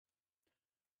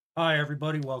Hi,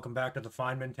 everybody. Welcome back to the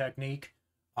Feynman technique.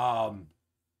 Um,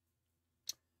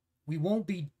 we won't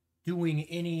be doing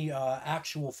any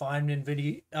actual Feynman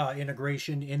video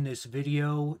integration in this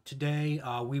video today.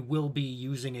 We will be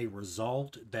using a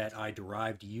result that I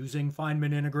derived using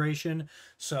Feynman integration,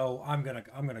 so I'm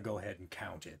gonna go ahead and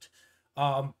count it.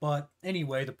 But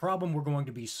anyway, the problem we're going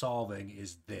to be solving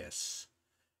is this,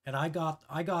 and I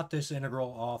got this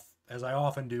integral off, as I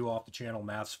often do, off the channel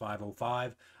Maths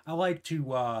 505. I like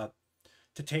to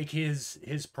take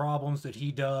his problems that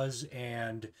he does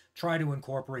and try to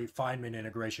incorporate Feynman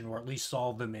integration, or at least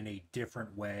solve them in a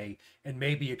different way and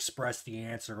maybe express the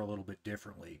answer a little bit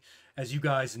differently. As you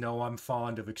guys know, I'm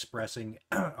fond of expressing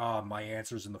my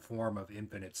answers in the form of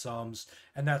infinite sums,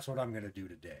 and that's what I'm going to do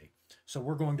today. So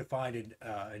we're going to find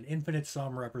an infinite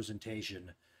sum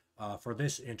representation for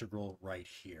this integral right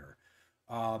here.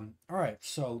 All right,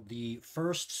 so the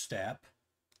first step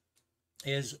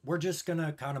is we're just going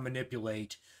to kind of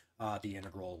manipulate the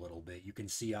integral a little bit. You can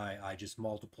see I just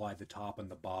multiplied the top and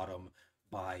the bottom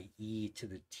by e to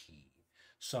the t.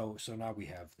 So now we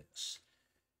have this.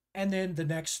 And then the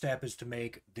next step is to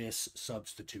make this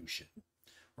substitution.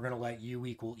 We're going to let u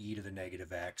equal e to the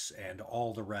negative x, and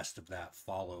all the rest of that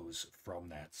follows from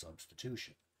that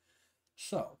substitution.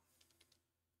 So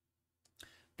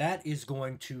that is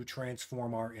going to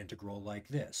transform our integral like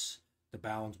this. The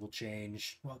bounds will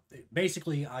change. Well,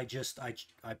 basically, I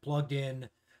plugged in,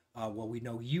 well, we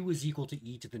know u is equal to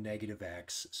e to the negative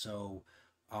x, so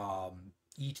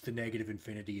e to the negative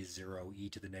infinity is 0, e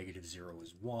to the negative 0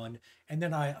 is 1, and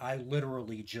then I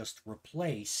literally just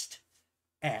replaced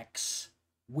x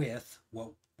with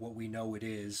what we know it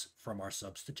is from our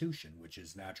substitution, which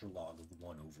is natural log of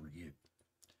 1 over u.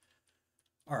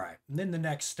 All right, and then the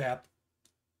next step,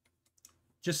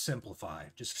 just simplify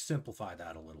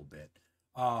that a little bit.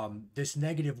 This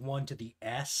negative 1 to the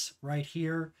s right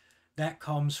here, that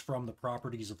comes from the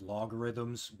properties of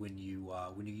logarithms. When you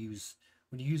use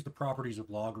the properties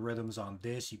of logarithms on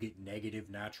this, you get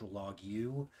negative natural log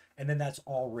u, and then that's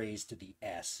all raised to the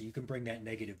s. So you can bring that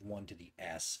negative 1 to the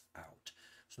s out.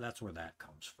 So that's where that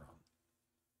comes from.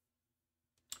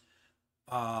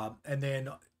 And then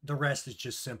the rest is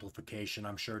just simplification.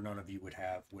 I'm sure none of you would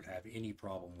have any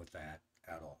problem with that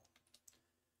at all.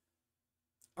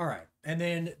 All right, and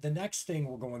then the next thing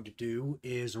we're going to do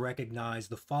is recognize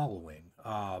the following,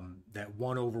 that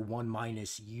 1 over 1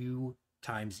 minus u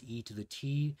times e to the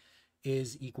t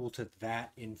is equal to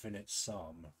that infinite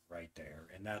sum right there.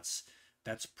 And that's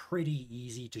pretty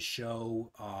easy to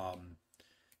show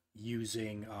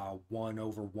using 1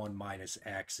 over 1 minus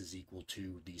x is equal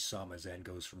to the sum as n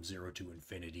goes from 0 to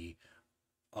infinity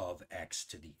of x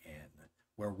to the n,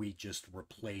 where we just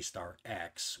replaced our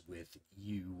x with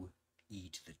u e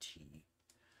to the t.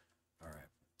 All right,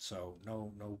 so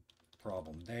no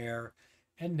problem there.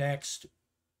 And next,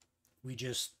 we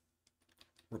just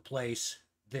replace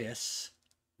this,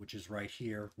 which is right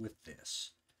here, with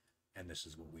this. And this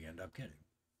is what we end up getting.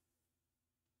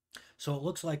 So it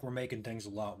looks like we're making things a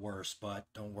lot worse, but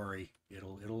don't worry,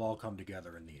 it'll all come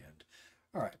together in the end.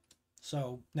 All right,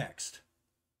 so next.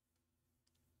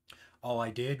 All I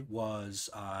did was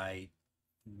I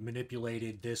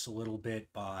manipulated this a little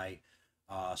bit by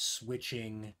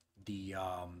switching the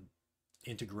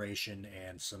integration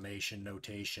and summation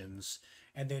notations,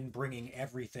 and then bringing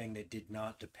everything that did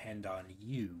not depend on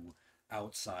u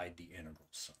outside the integral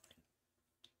sign.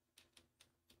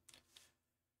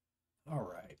 All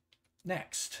right,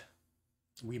 next,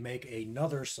 we make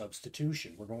another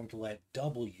substitution. We're going to let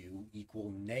w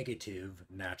equal negative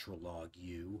natural log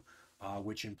u,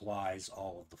 which implies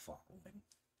all of the following.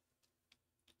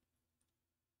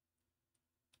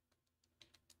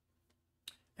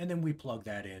 And then we plug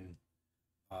that in.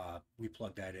 We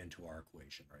plug that into our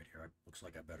equation right here. It looks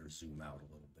like I better zoom out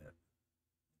a little bit.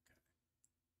 Okay.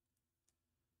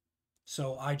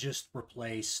 So I just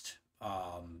replaced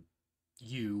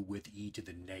u with e to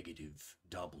the negative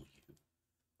w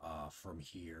from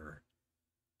here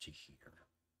to here.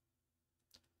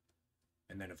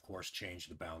 And then, of course, change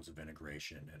the bounds of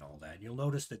integration and all that. And you'll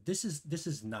notice that this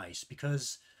is nice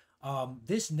because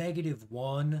this negative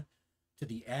 1 to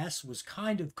the s was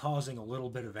kind of causing a little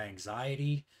bit of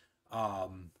anxiety,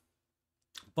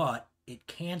 but it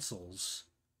cancels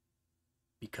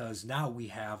because now we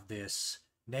have this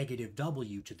negative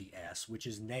w to the s, which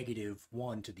is negative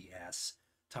 1 to the s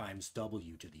times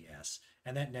w to the s,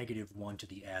 and that negative 1 to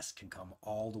the s can come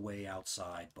all the way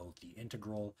outside both the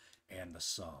integral and the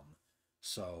sum.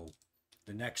 So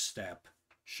the next step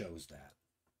shows that.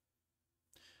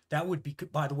 That would be,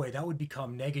 by the way, that would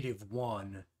become negative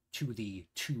 1 to the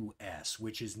 2s,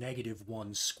 which is negative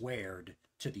 1 squared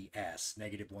to the s.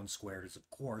 Negative 1 squared is, of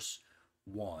course,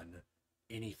 1.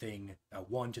 Anything,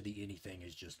 1 to the anything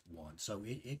is just 1. So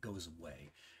it goes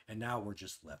away. And now we're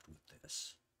just left with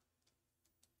this.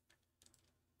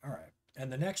 All right. And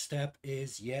the next step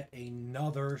is yet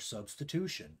another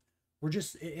substitution. We're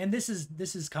just, and this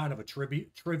is kind of a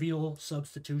trivial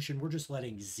substitution. We're just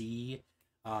letting z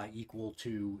equal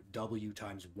to w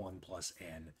times 1 plus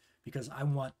n, because I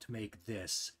want to make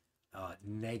this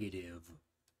negative,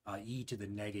 e to the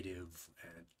negative,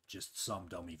 just some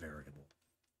dummy variable.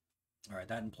 All right,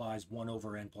 that implies 1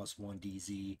 over n plus 1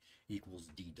 dz equals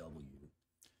dw.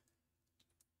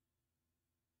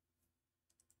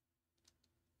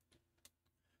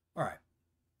 All right,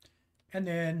 and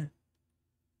then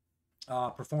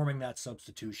performing that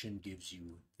substitution gives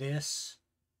you this.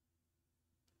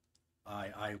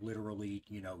 I literally,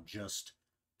 you know, just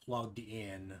plugged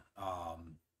in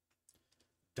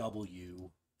w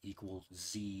equals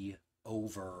z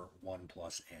over 1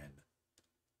 plus n.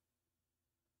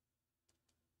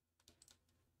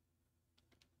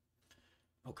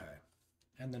 Okay,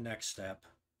 and the next step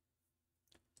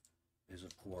is,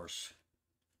 of course,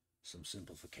 some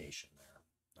simplification there.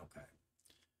 Okay,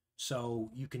 so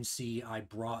you can see I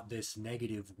brought this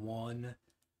negative 1,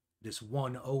 this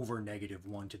 1 over negative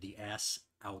 1 to the s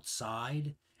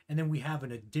outside, and then we have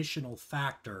an additional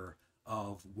factor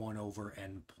of 1 over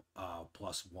n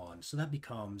plus 1. So that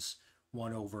becomes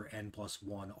 1 over n plus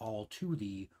 1 all to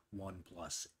the 1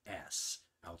 plus s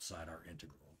outside our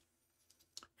integral.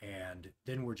 And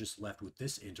then we're just left with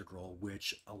this integral,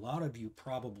 which a lot of you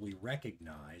probably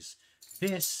recognize.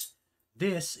 This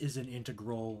is an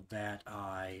integral that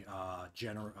I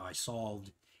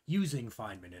solved using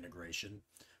Feynman integration.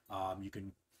 You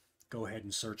can go ahead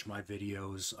and search my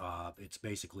videos. It's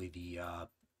basically the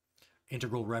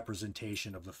integral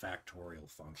representation of the factorial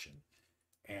function.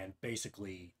 And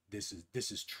basically, this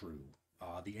is true.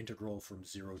 The integral from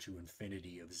 0 to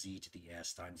infinity of z to the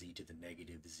s times e to the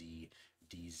negative z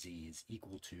dz is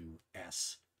equal to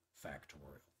s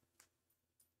factorial.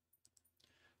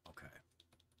 Okay.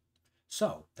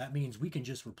 So that means we can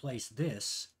just replace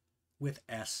this with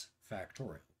s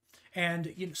factorial.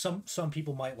 And you know, some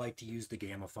people might like to use the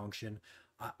gamma function.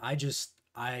 I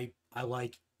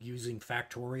like using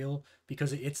factorial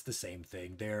because it's the same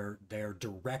thing. They're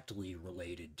directly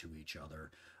related to each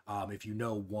other. If you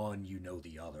know one, you know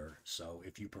the other. So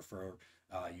if you prefer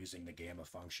using the gamma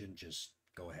function, just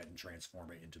go ahead and transform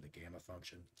it into the gamma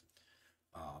function.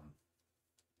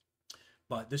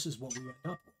 But this is what we end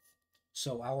up with.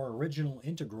 So our original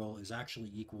integral is actually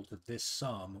equal to this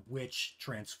sum, which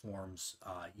transforms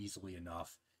easily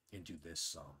enough into this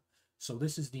sum. So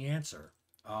this is the answer,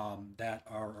 that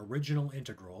our original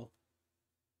integral,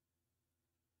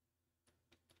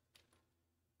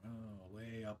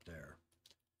 way up there,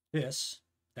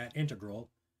 that integral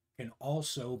can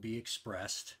also be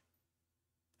expressed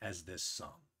as this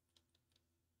sum.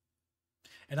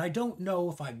 And I don't know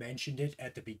if I mentioned it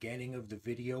at the beginning of the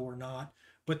video or not,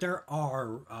 but there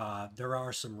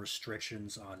are some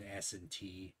restrictions on s and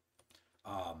t.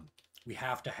 We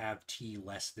have to have t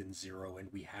less than 0,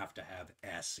 and we have to have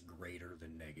s greater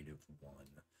than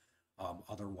 -1.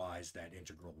 Otherwise, that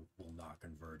integral will not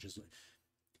converge,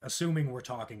 assuming we're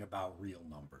talking about real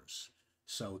numbers.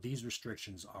 So these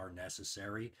restrictions are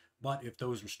necessary, but if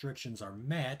those restrictions are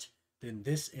met, then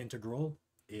this integral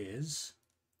is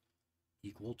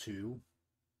equal to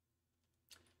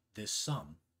this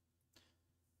sum.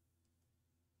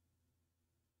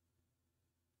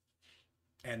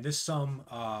 And this sum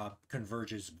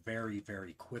converges very,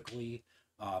 very quickly.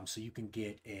 So you can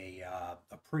get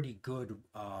a pretty good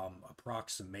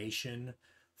approximation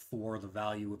for the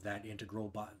value of that integral,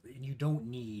 but you don't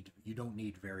need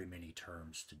very many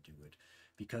terms to do it,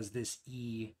 because this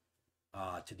e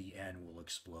to the n will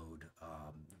explode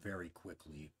very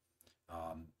quickly.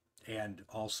 And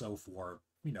also for,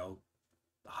 you know,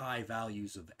 high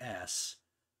values of s,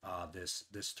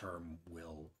 this term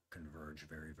will converge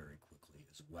very, very quickly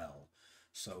as well.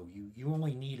 So you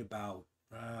only need about,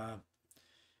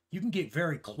 you can get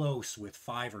very close with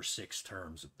 5 or 6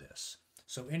 terms of this.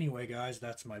 So anyway, guys,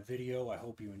 that's my video. I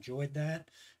hope you enjoyed that,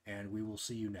 and we will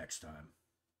see you next time.